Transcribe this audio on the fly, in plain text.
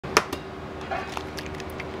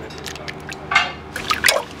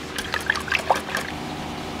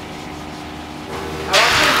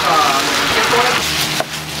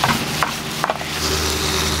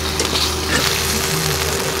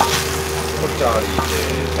チャーリーで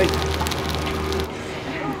す。はい。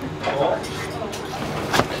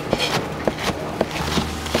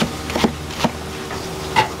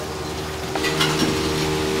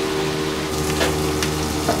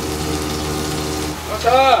よっしゃ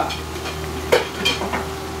ー。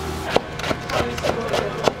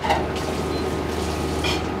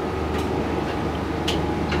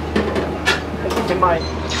手前。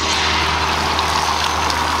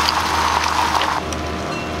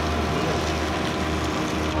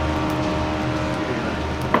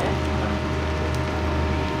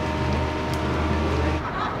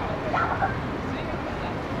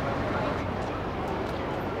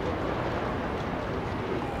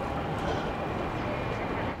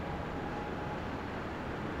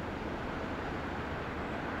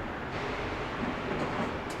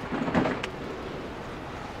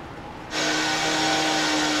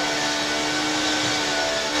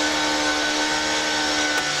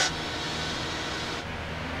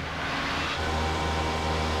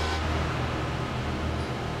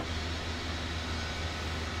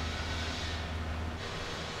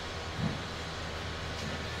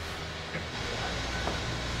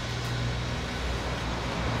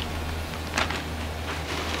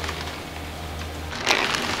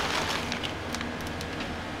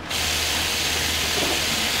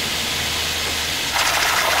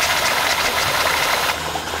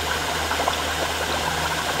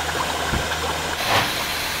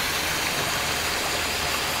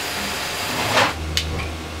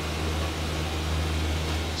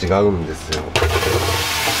違うんですよ。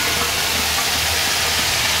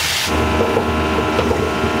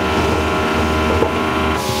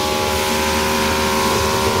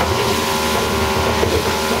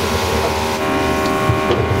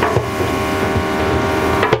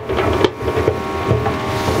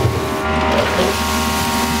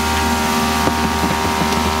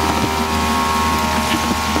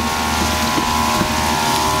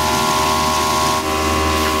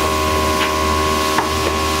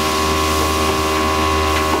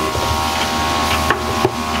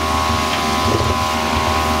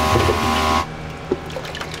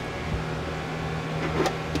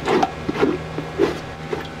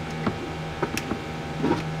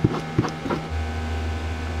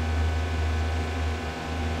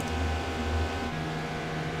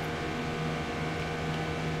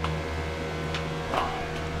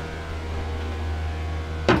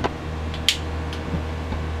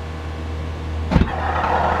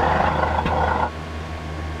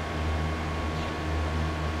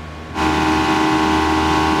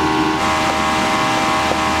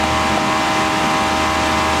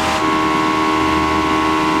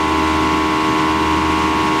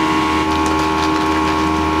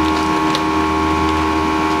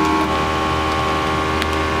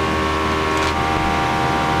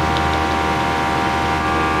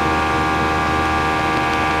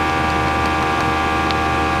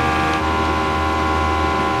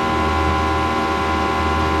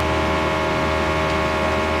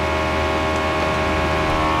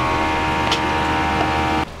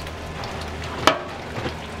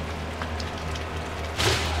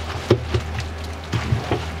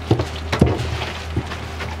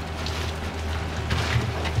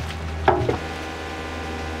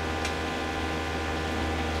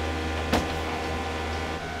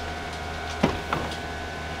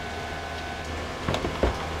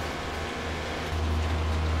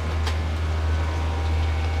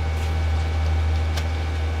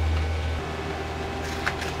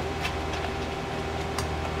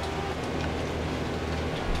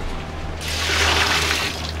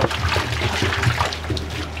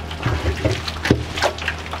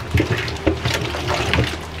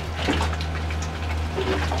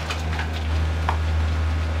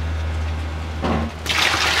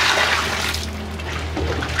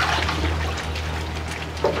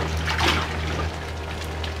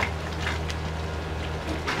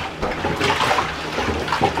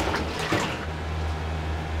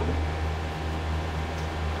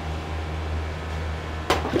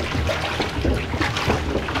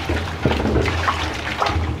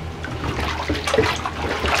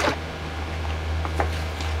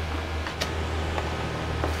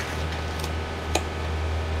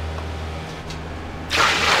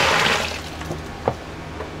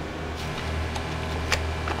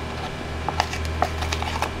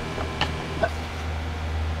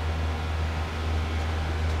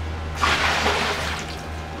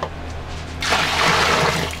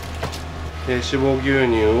低脂肪牛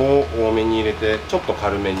乳を多めに入れてちょっと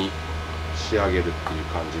軽めに仕上げるっていう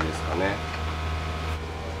感じですかね。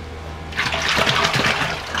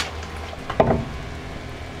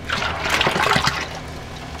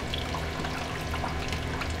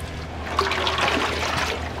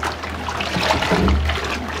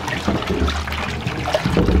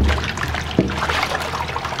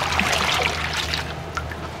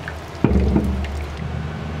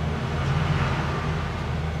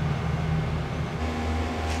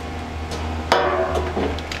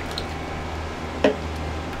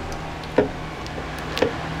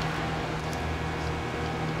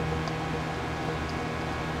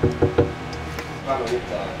言っ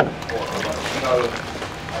たらこう違うあれ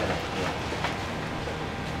なんですね。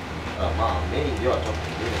まあメインではちょっと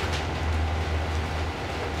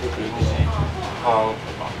12時半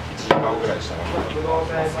とか1時間ぐらいしたら不動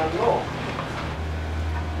産屋さんの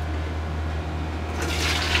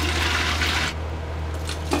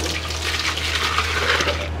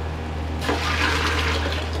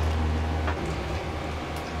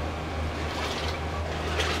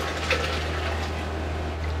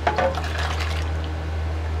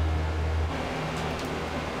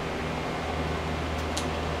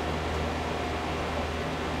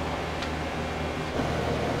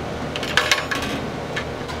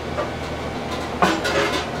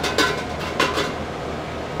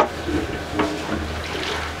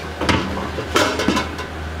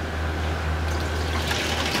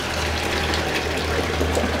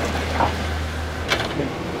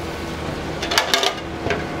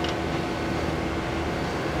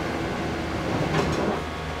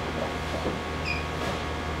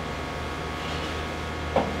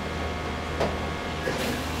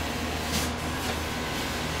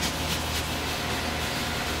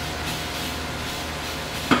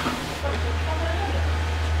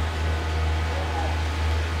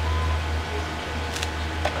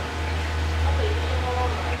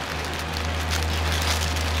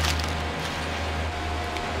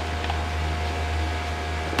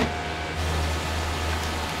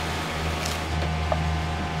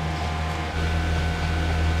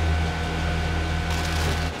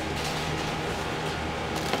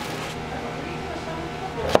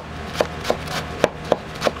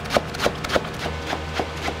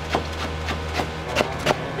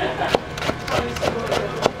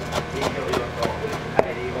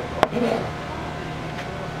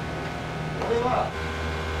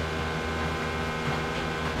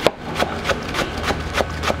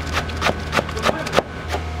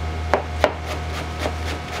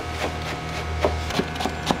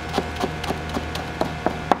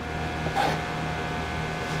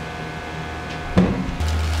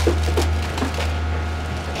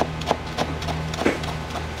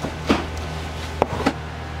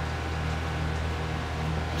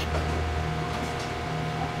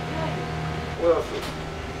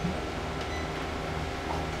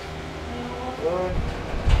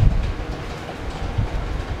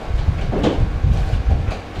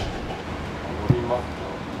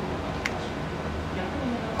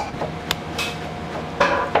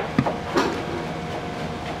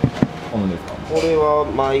これは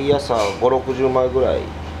毎朝5、60枚ぐらい。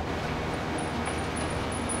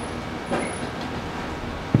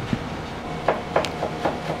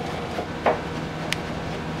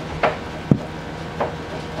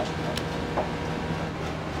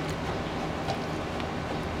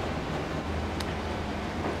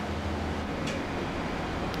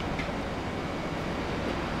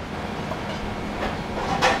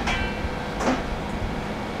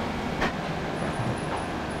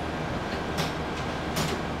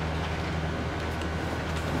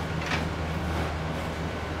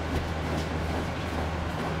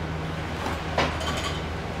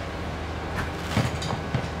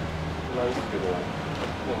ないですけど、で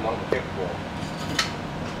もなんか結構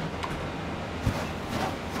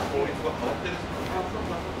法律が変わってるんですか？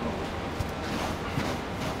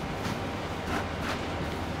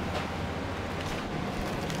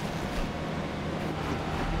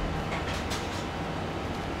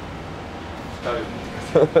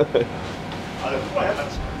あれ、これやったら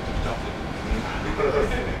ちょっと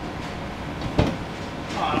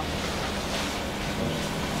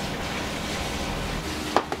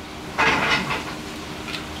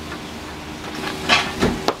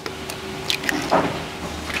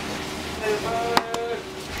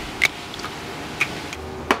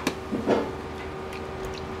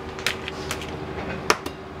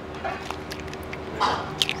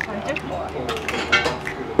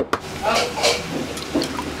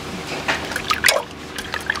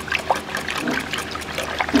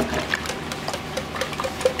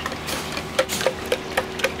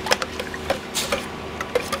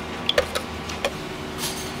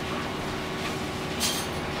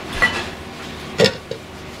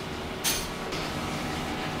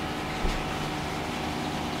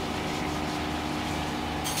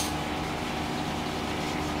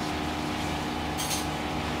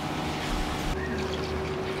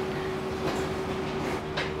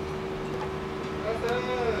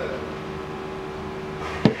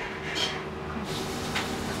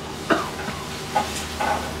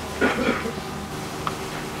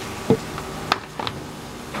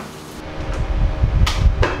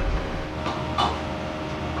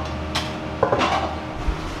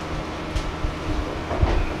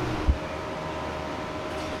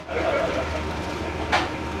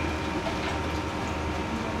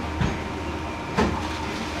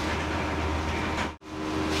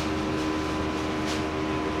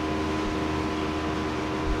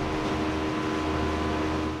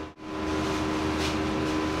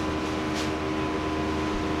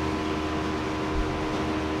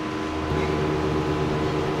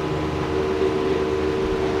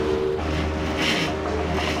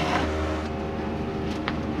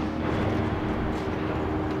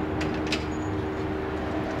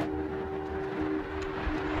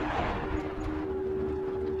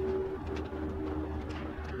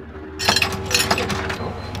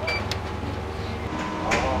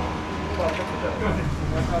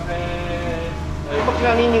こち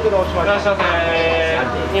らニンニクのおしまい。いらっしゃいませ。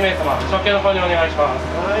2名様、食券の方にお願いします。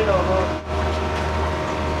はい、どうぞ。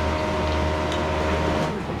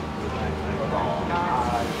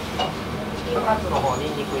チキンカツの方、ニ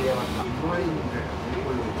ンニク入れました。うまいね。こ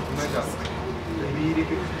れ、同じやつ。エビ入れ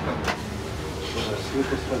てくれたんだ。スー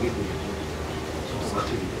プスパゲッティ。ソース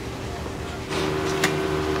チリ。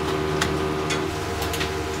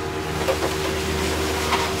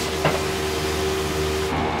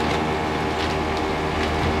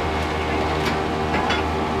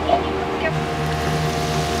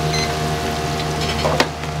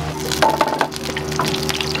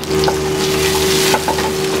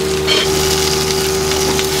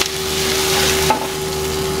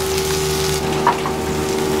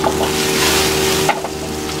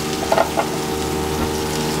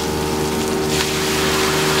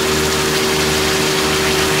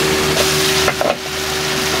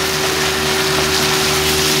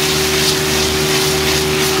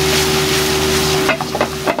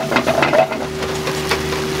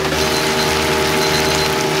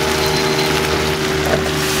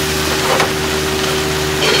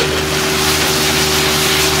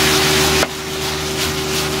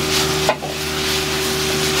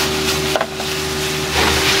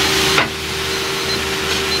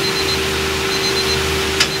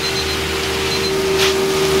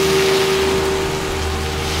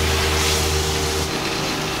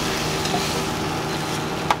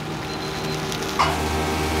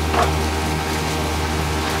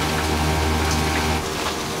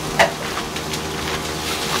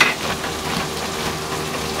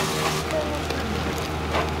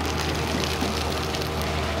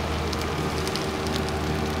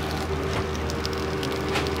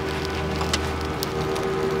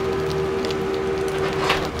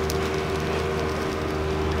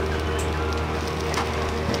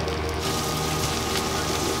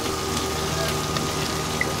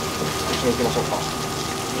行きましょうか。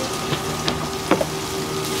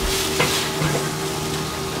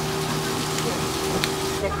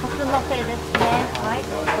で、カツのせですね。はい、ど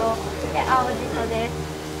うぞ。で、青じそです。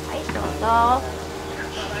はい、どうぞ。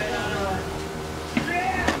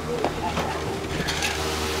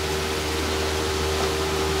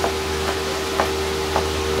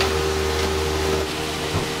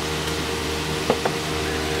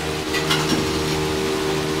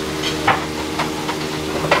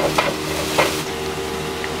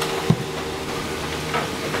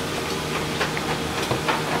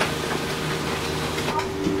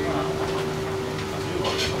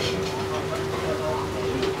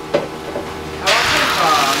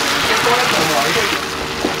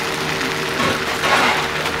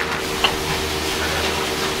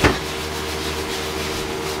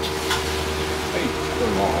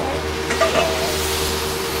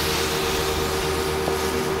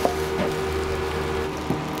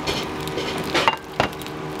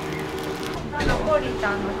ナポリ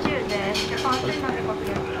タンの中です。完成までご利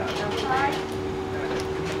用ください。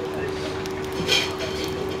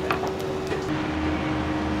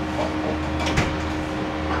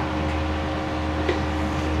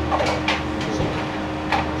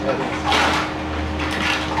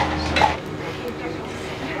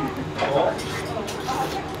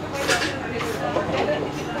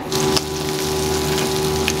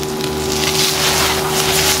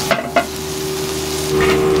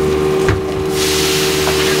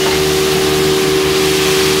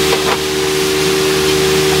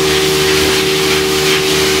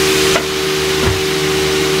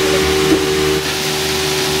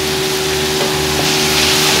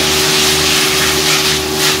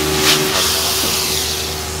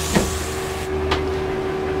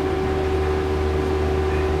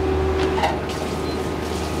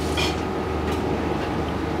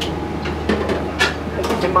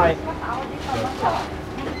手前。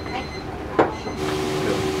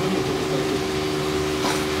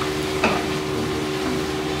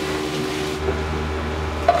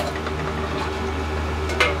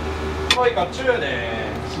濃いか中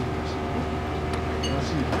ね。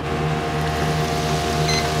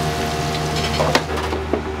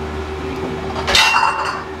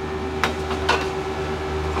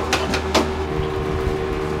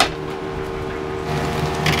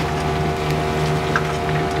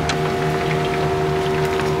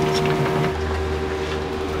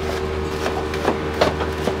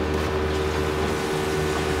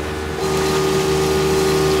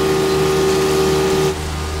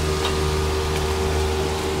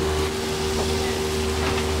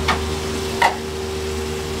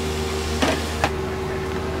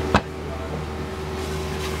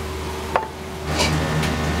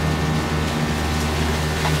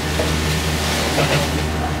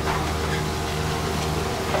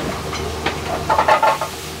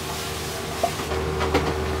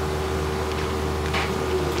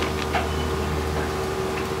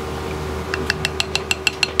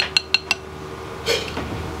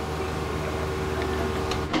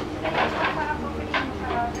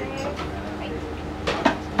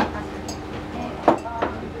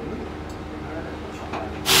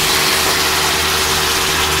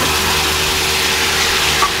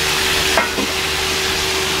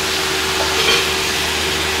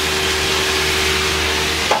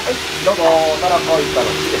どうも、奈良こういったの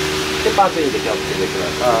です。で、パーツインで気をつけてくだ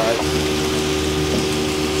さ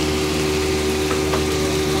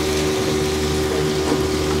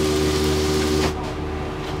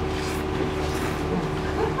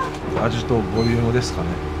い。味とボリュームですかね。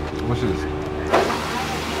面白いですか。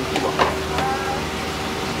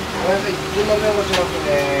ごめんなさい、順番目お持ちますね。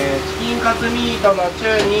チキンカツミートの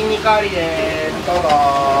中ニンニクありです。どうぞ。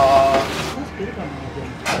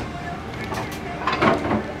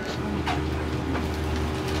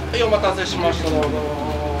はい、お待たせしました。どうぞ。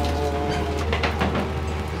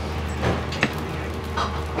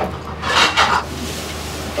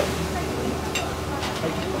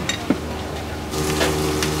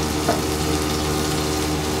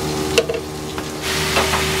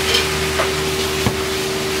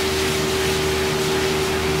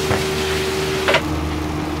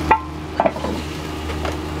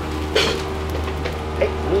はい、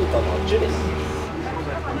ミートの中です。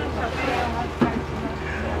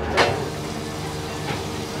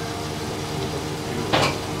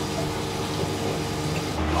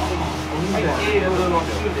テーブルの中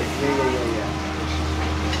です。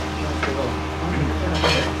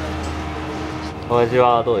お味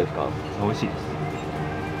はどうですか？美味しいです。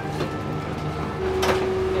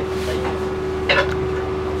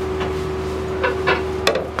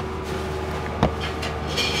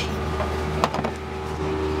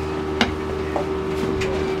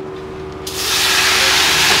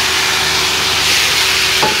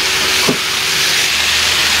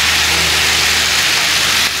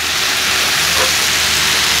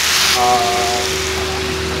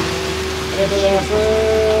ありがとうございます。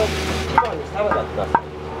一番にサラダください。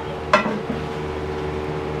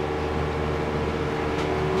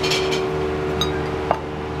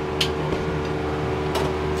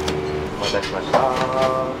お待たせしました。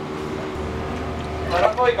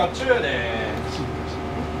奈良こいか中ね。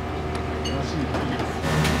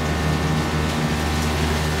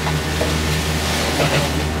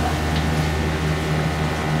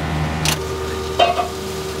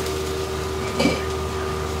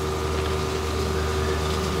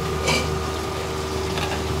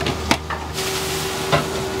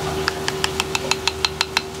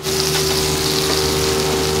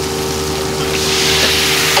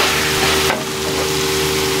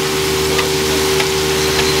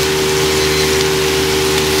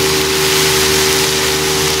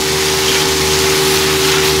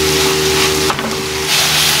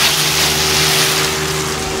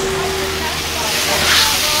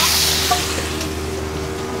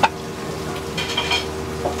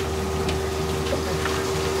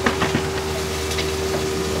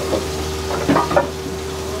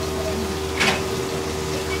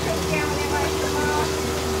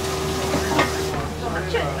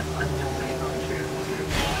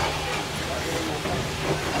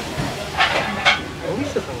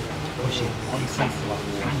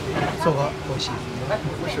そうが美味しいですね。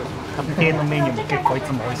食べ系のメニューも結構い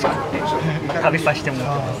つも美味しくて食べさせても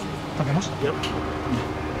らってます。食べました？はい、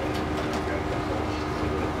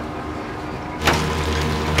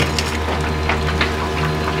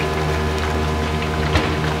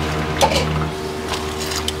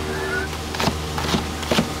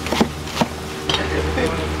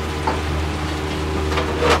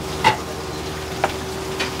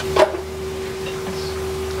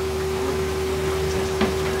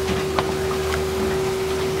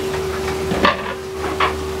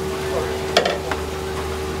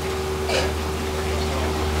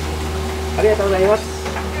ありがとうございます。よ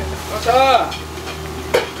っしゃー。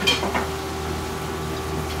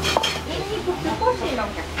ニンニク少しのお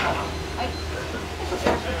客様。はい。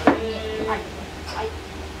はい。はい。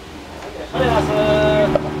ありがとうござい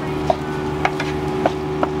ます。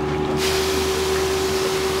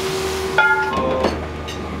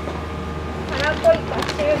腹こいカッ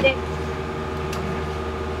シュです。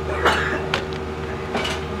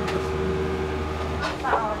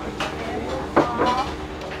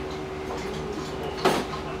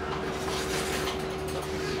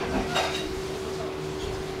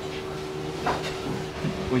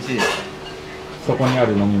美味しいです。そこにあ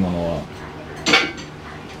る飲み物は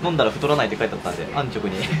飲んだら太らないって書いてあったんで安直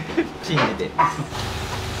に信じて。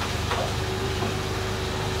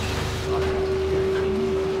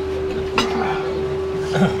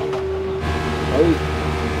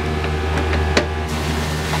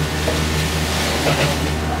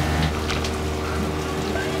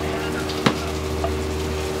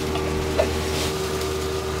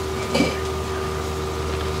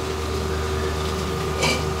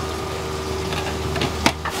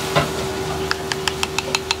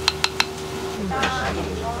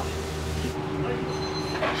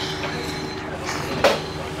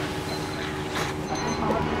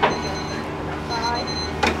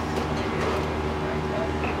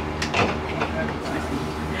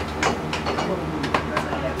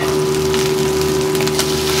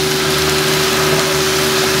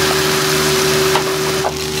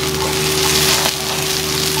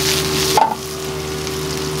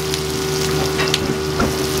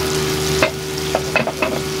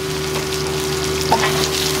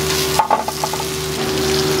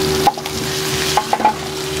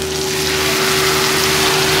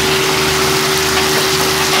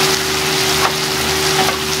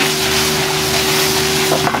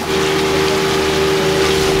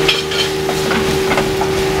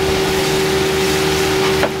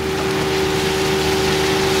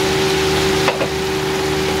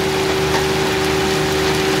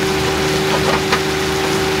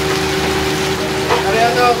ありが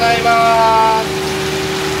とうございます。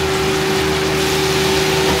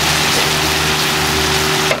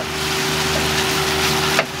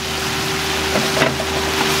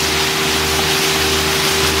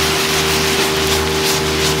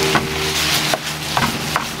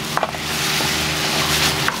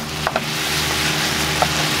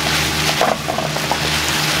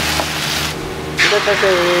いらっしゃい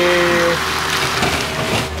ませ。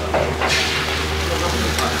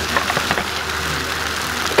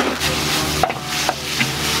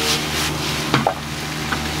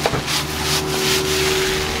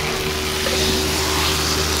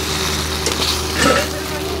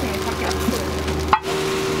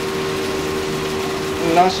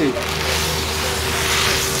なし。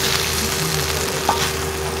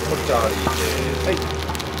お茶ありです。はい。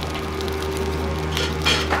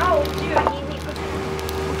青、中、ニンニク。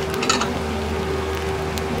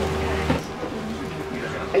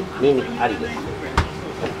はい、ニンニクありです。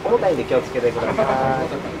重たいんで気をつけてください。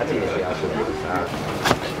熱いですよ。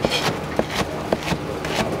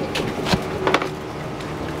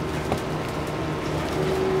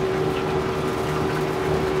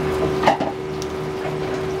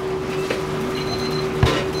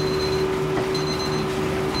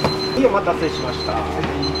お待たせしました。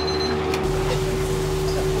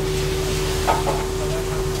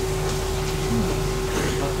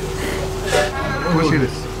美味しいで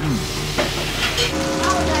す。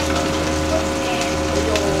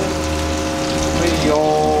いいよー。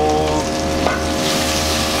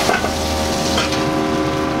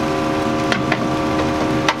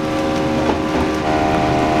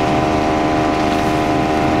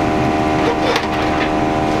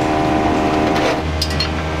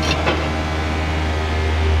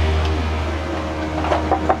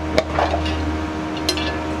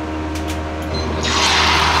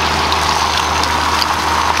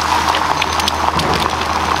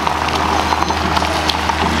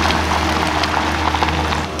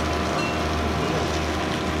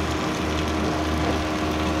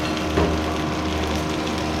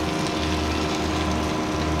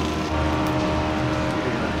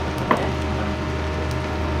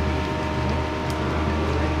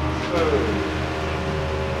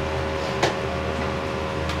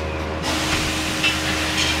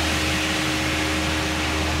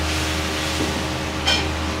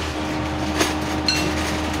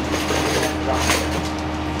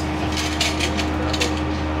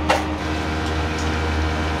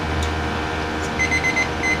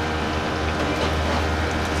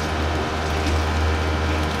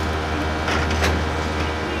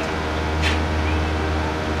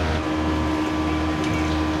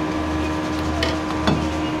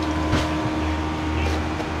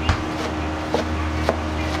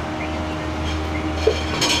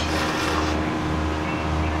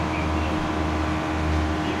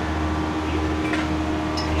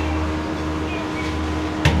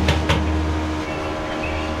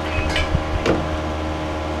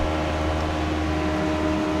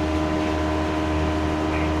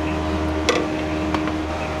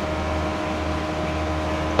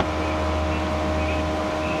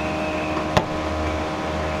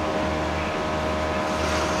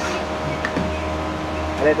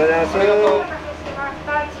ありがとうございます。お待たせしまし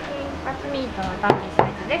た。チキンカツミートのダンディサ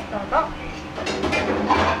イズです。どうぞ。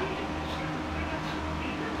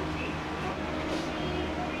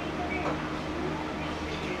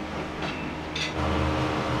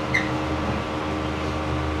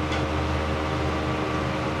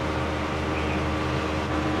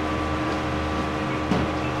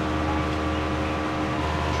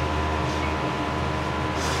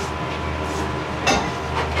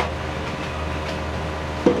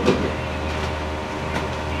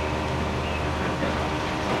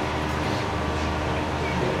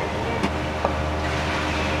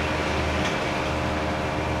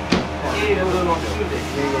いや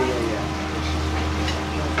いやいやいや。